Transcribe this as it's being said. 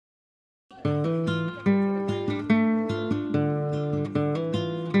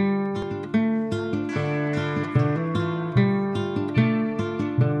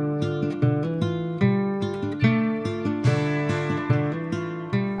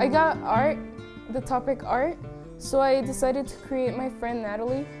I got art, the topic art, so I decided to create my friend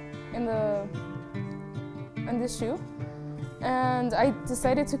Natalie in this shoe. And I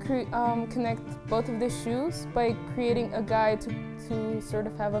decided to connect both of the shoes by creating a guide to sort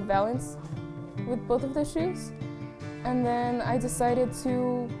of have a balance with both of the shoes. And then I decided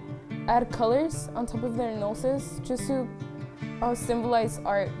to add colors on top of their noses just to symbolize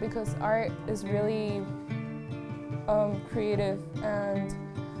art, because art is really creative and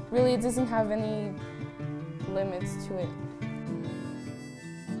really it doesn't have any limits to it.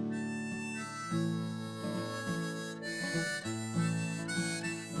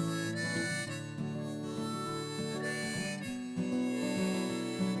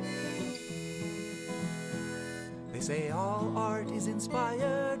 They say all art is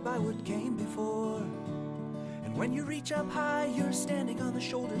inspired by what came before. And when you reach up high, you're standing on the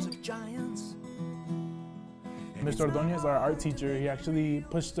shoulders of giants. Mr. Ordonez, our art teacher, he actually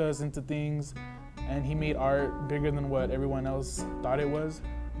pushed us into things, and he made art bigger than what everyone else thought it was.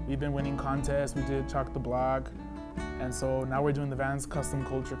 We've been winning contests, we did Chalk the Block, and so now we're doing the Vans Custom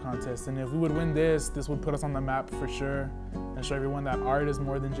Culture Contest. And if we would win this would put us on the map for sure, and show everyone that art is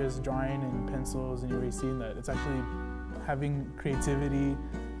more than just drawing and pencils and erasing, that it's actually having creativity.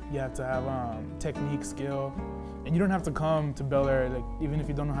 You have to have technique, skill, and you don't have to come to Bel Air. Like, even if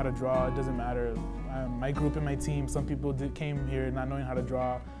you don't know how to draw, it doesn't matter. My group and my team, some people came here not knowing how to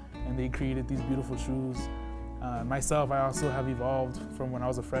draw, and they created these beautiful shoes. Myself, I also have evolved from when I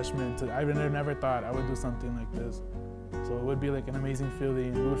was a freshman to, I never thought I would do something like this. So it would be like an amazing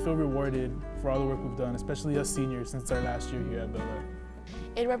feeling. We would feel rewarded for all the work we've done, especially us seniors since our last year here at Bel Air.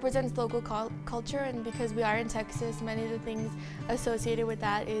 It represents local culture, and because we are in Texas, many of the things associated with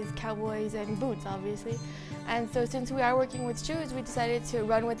that is cowboys and boots, obviously. And so since we are working with shoes, we decided to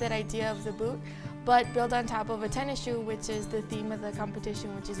run with that idea of the boot, but build on top of a tennis shoe, which is the theme of the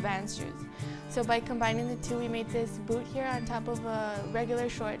competition, which is Vans shoes. So by combining the two, we made this boot here on top of a regular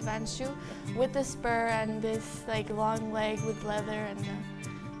short Vans shoe with the spur and this like long leg with leather and the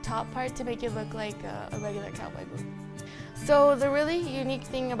top part to make it look like a regular cowboy boot. So the really unique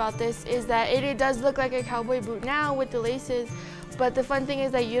thing about this is that it does look like a cowboy boot now with the laces, but the fun thing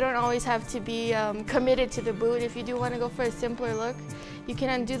is that you don't always have to be committed to the boot. If you do want to go for a simpler look, you can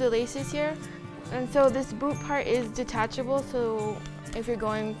undo the laces here. And so this boot part is detachable, so if you're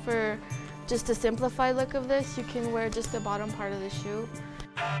going for just a simplified look of this, you can wear just the bottom part of the shoe.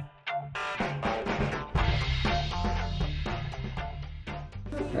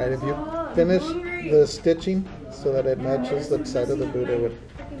 Alright, if you finish the stitching so that it matches the side of the boot, it would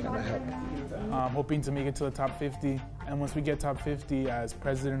kind of help. I'm hoping to make it to the top 50, and once we get top 50, as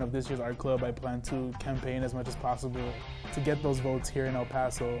president of this year's art club, I plan to campaign as much as possible to get those votes here in El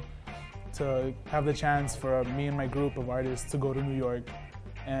Paso, to have the chance for me and my group of artists to go to New York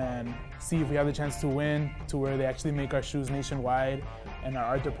and see if we have the chance to win, to where they actually make our shoes nationwide, and our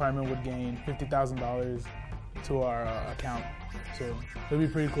art department would gain $50,000 to our account. So it'd be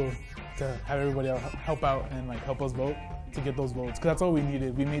pretty cool to have everybody help out and like help us vote to get those votes, because that's all we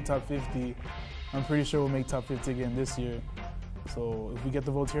needed. We made top 50. I'm pretty sure we'll make top 50 again this year. So if we get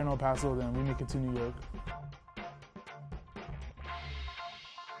the votes here in El Paso, then we make it to New York.